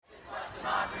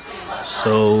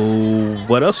So,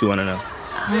 what else you want to know?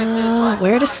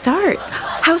 Where to start?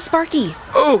 How's Sparky?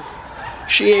 Oh,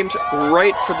 she aimed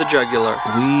right for the jugular.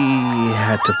 We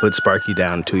had to put Sparky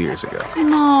down 2 years ago.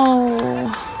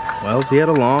 No. Well, he had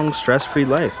a long, stress-free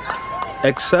life.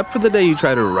 Except for the day you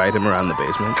tried to ride him around the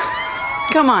basement.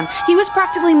 Come on, he was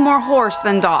practically more horse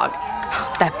than dog.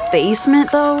 That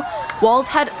basement, though, walls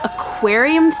had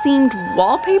aquarium-themed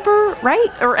wallpaper, right?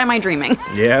 Or am I dreaming?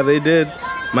 Yeah, they did.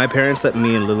 My parents let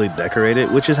me and Lily decorate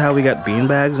it, which is how we got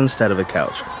beanbags instead of a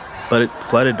couch. But it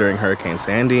flooded during Hurricane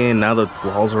Sandy, and now the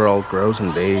walls are all gross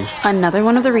and beige. Another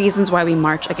one of the reasons why we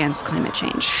march against climate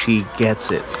change. She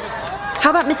gets it. How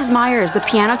about Mrs. Myers, the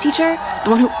piano teacher? The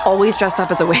one who always dressed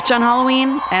up as a witch on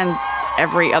Halloween and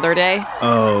every other day?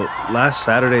 Oh, last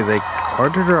Saturday they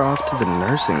carted her off to the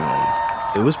nursing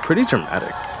home. It was pretty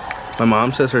dramatic. My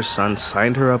mom says her son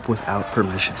signed her up without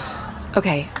permission.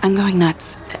 Okay, I'm going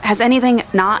nuts. Has anything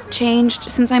not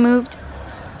changed since I moved?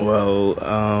 Well,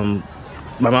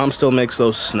 my mom still makes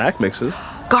those snack mixes.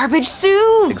 Garbage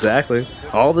soup! Exactly.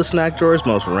 All the snack drawers,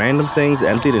 most random things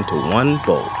emptied into one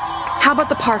bowl. How about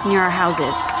the park near our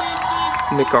houses?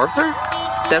 MacArthur?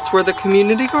 That's where the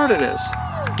community garden is.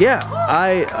 Yeah,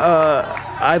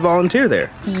 I volunteer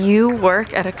there. You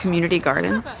work at a community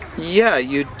garden? Yeah,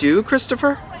 you do,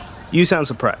 Christopher? You sound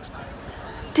surprised.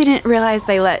 Didn't realize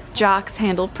they let jocks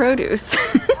handle produce.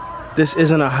 This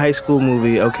isn't a high school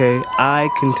movie, okay? I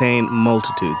contain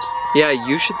multitudes. Yeah,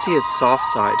 you should see his soft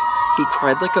side. He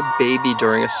cried like a baby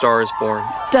during A Star is Born.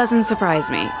 Doesn't surprise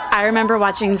me. I remember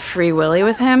watching Free Willy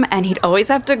with him, and he'd always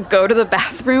have to go to the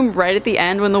bathroom right at the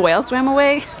end when the whale swam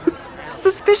away.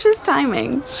 Suspicious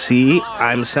timing. See,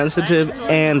 I'm sensitive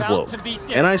and woke.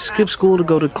 And I skip school to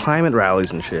go to climate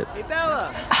rallies and shit.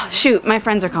 Oh, shoot, my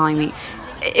friends are calling me.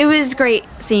 It was great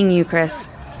seeing you, Chris.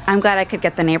 I'm glad I could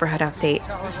get the neighborhood update.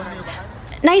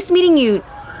 Nice meeting you,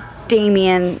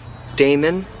 Damien.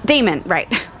 Damon? Damon,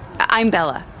 right. I'm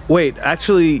Bella. Wait,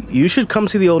 actually, you should come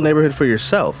see the old neighborhood for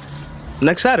yourself.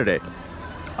 Next Saturday.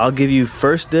 I'll give you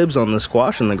first dibs on the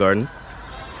squash in the garden.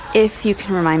 If you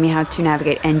can remind me how to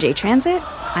navigate NJ Transit,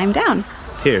 I'm down.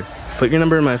 Here, put your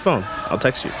number in my phone. I'll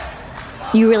text you.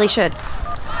 You really should.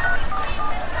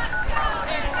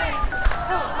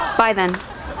 Bye then.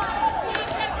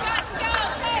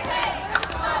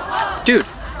 Dude,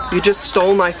 you just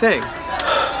stole my thing.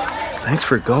 Thanks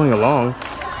for going along.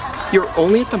 You're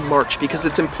only at the march because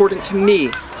it's important to me.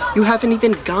 You haven't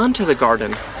even gone to the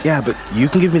garden. Yeah, but you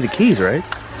can give me the keys, right?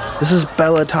 This is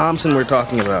Bella Thompson we're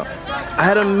talking about. I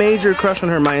had a major crush on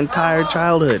her my entire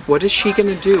childhood. What is she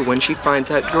gonna do when she finds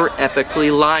out you're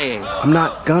epically lying? I'm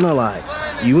not gonna lie.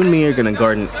 You and me are gonna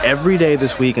garden every day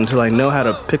this week until I know how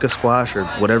to pick a squash or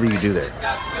whatever you do there.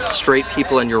 Straight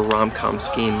people and your rom-com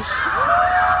schemes.